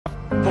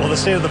the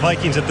state of the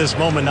Vikings at this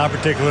moment, not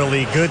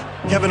particularly good.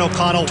 Kevin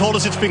O'Connell told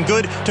us it's been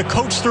good to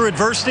coach through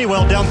adversity.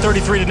 Well, down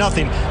 33-0,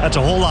 that's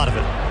a whole lot of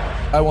it.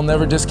 I will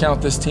never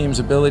discount this team's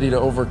ability to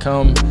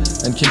overcome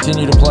and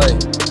continue to play.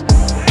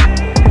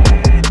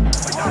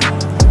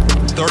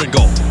 3rd and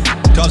goal.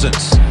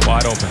 Cousins.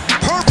 Wide open.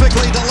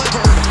 Perfectly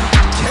delivered.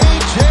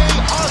 KJ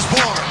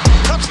Osborne.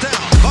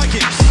 Touchdown,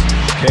 Vikings.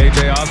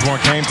 KJ Osborne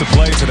came to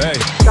play today.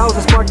 That was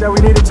the spark that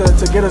we needed to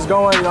get us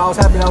going. I was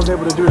happy I was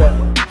able to do that.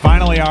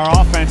 Finally,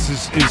 our offense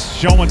is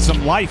showing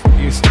some life.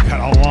 He's still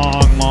got a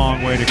long,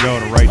 long way to go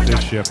to right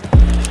this ship.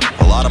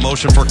 A lot of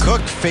motion for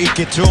Cook. Fake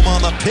it to him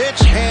on the pitch.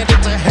 Hand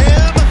it to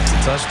Ham.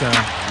 Touchdown.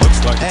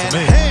 Looks like it to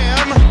me. And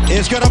Ham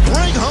is going to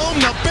bring home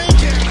the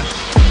bacon.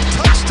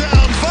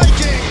 Touchdown,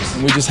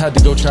 Vikings. We just had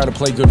to go try to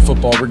play good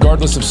football,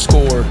 regardless of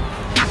score.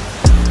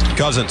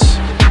 Cousins.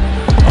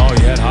 Oh,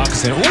 he had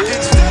Hawkinson.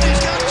 Instead, he's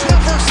got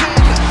Jefferson.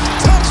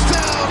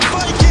 Touchdown,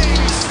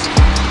 Vikings.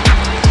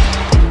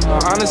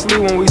 Honestly,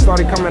 when we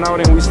started coming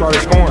out and we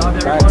started scoring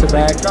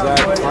back-to-back,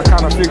 I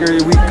kind of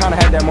figured we kind of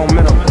had that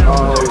momentum,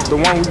 the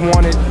one we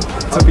wanted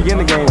to begin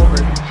the game.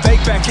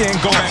 Fake back in,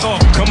 go back. Oh,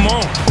 come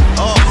on.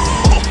 Oh,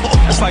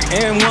 it's like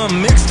N1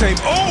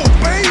 mixtape. Oh,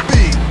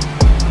 baby.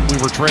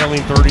 We were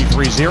trailing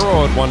 33-0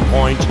 at one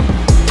point,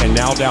 and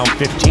now down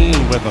 15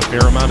 with a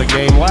fair amount of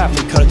game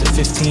left. We cut it to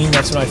 15.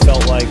 That's when I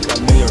felt like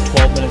maybe there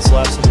were 12 minutes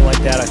left, something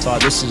like that. I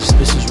thought this is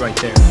right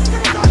there.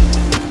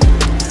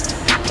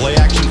 Play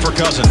action for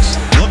Cousins.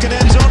 Looking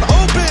end zone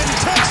open.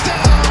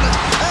 Touchdown,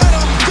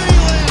 Adam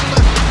Thielen.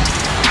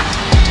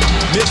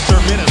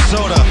 Mr.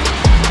 Minnesota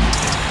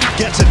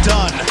gets it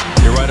done.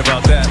 You're right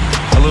about that.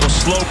 A little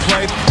slow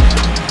play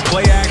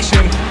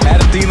action.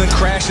 Adam Thielen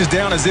crashes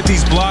down as if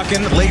he's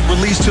blocking. Late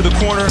release to the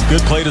corner.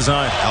 Good play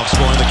design.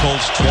 Outscoring the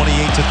Colts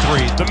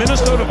 28-3. The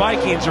Minnesota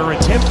Vikings are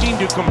attempting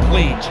to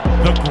complete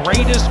the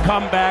greatest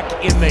comeback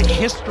in the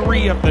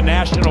history of the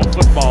National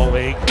Football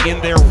League in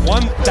their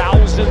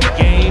 1,000th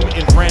game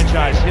in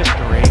franchise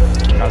history.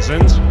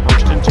 Cousins,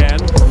 1st and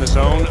 10 from his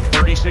own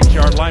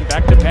 36-yard line.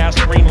 Back to pass,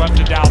 screen left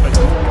to Dalvin.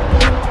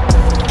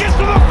 Gets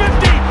to the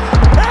 50,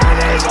 and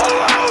he's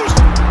loose!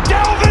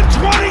 Dalvin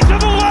 20 to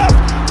the left,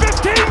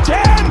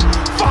 15-10,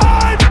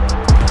 5,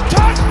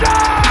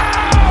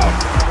 touchdown!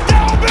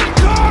 Dalvin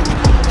Cook,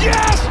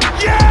 yes,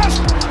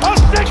 a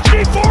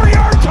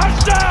 64-yard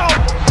touchdown!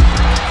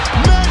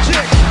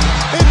 Magic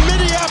in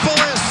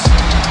Minneapolis.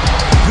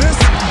 This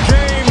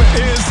game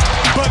is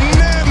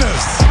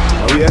bananas.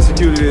 We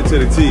executed it to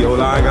the T.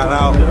 O-line got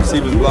out,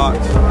 receivers blocked.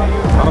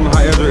 I don't know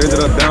how Ezra ended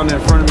up down there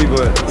in front of me,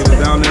 but he was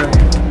down there.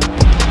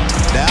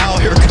 Now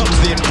here comes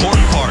the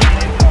important part.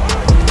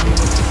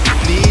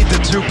 Need the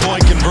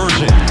 2-point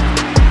conversion.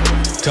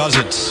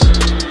 Cousins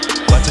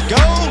lets it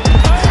go.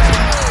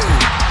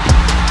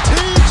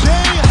 TJ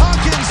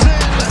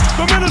Hawkinson.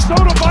 The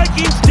Minnesota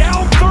Vikings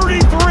down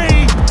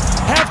 33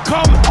 have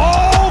come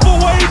all the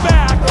way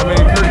back. I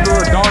mean, Kurt threw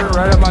a dart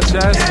right at my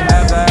chest,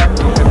 had that,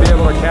 and be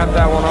able to cap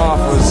that one off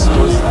was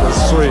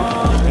sweet.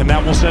 And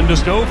that will send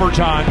us to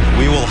overtime.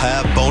 We will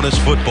have bonus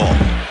football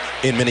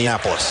in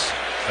Minneapolis.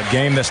 A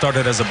game that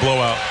started as a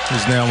blowout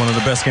is now one of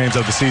the best games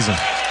of the season.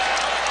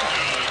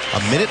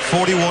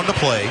 1:41 to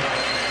play.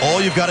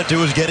 All you've got to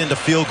do is get into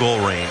field goal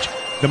range.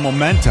 The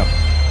momentum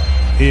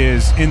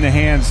is in the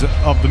hands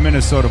of the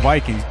Minnesota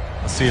Vikings.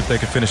 Let's see if they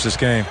can finish this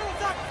game.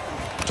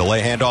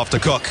 Delay handoff to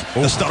Cook.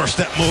 The stutter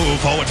step move.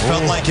 Oh, it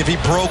felt like if he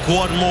broke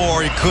one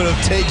more, he could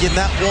have taken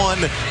that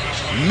one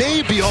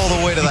maybe all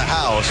the way to the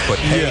house, but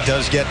Pay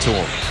does get to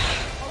him.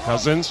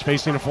 Cousins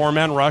facing a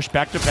 4-man rush,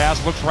 back to pass,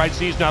 looks right,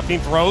 sees nothing,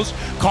 throws,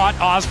 caught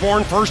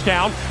Osborne, 1st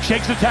down,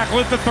 shakes the tackle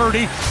at the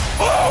 30.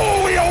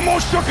 Oh, he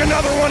almost took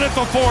another one at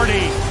the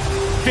 40.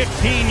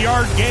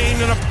 15-yard gain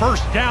and a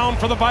 1st down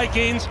for the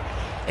Vikings.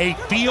 A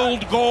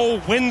field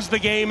goal wins the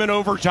game in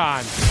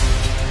overtime.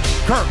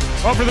 Kirk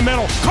over the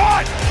middle,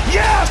 caught,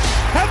 yes,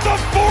 at the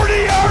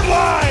 40-yard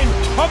line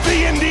of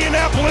the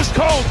Indianapolis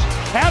Colts.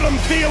 Adam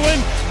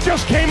Thielen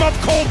just came up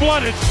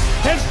cold-blooded,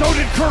 and so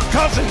did Kirk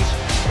Cousins.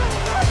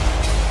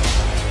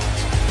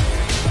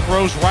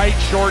 Throws right,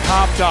 short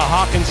hop to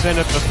Hawkinson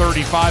at the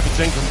 35. It's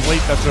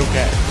incomplete. That's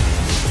okay.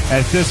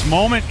 At this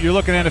moment, you're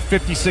looking at a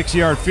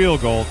 56-yard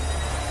field goal,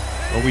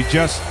 but we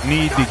just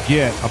need to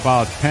get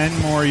about 10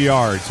 more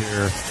yards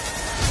here.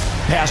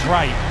 Pass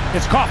right.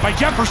 It's caught by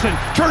Jefferson.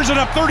 Turns it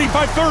up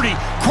 35-30.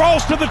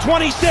 Crawls to the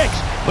 26.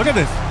 Look at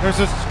this. There's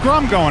a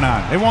scrum going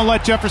on. They won't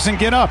let Jefferson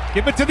get up.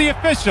 Give it to the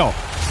official.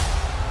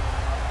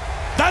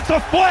 That's a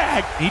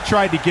flag. He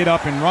tried to get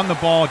up and run the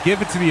ball,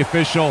 give it to the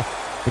official.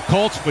 The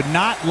Colts would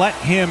not let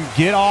him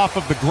get off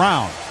of the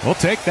ground. We'll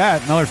take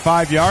that. Another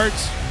 5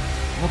 yards.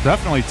 We'll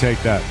definitely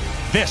take that.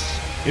 This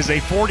is a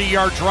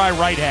 40-yard try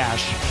right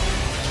hash.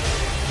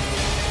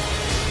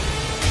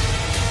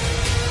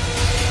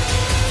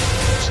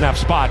 Snap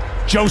spot.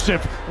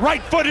 Joseph,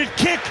 right-footed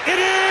kick. It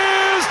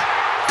is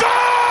good!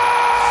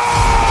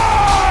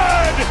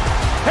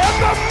 And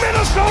the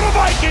Minnesota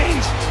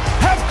Vikings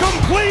have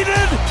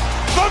completed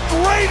the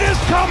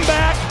greatest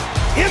comeback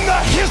in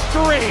the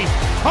history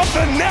of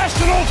the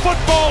National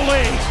Football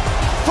League.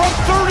 from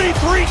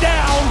 33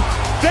 down.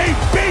 They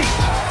beat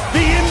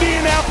the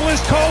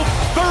Indianapolis Colts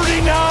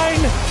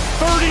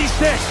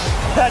 39-36.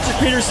 Patrick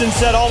Peterson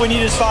said all we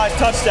need is 5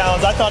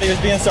 touchdowns. I thought he was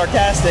being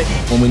sarcastic.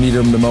 When we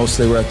needed them the most,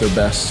 they were at their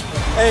best.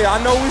 Hey,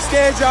 I know we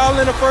scared y'all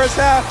in the first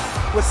half,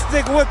 but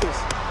stick with us.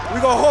 We're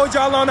going to hold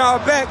y'all on our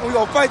back, and we're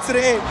going to fight to the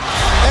end.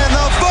 And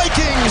the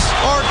Vikings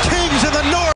are kings of the North.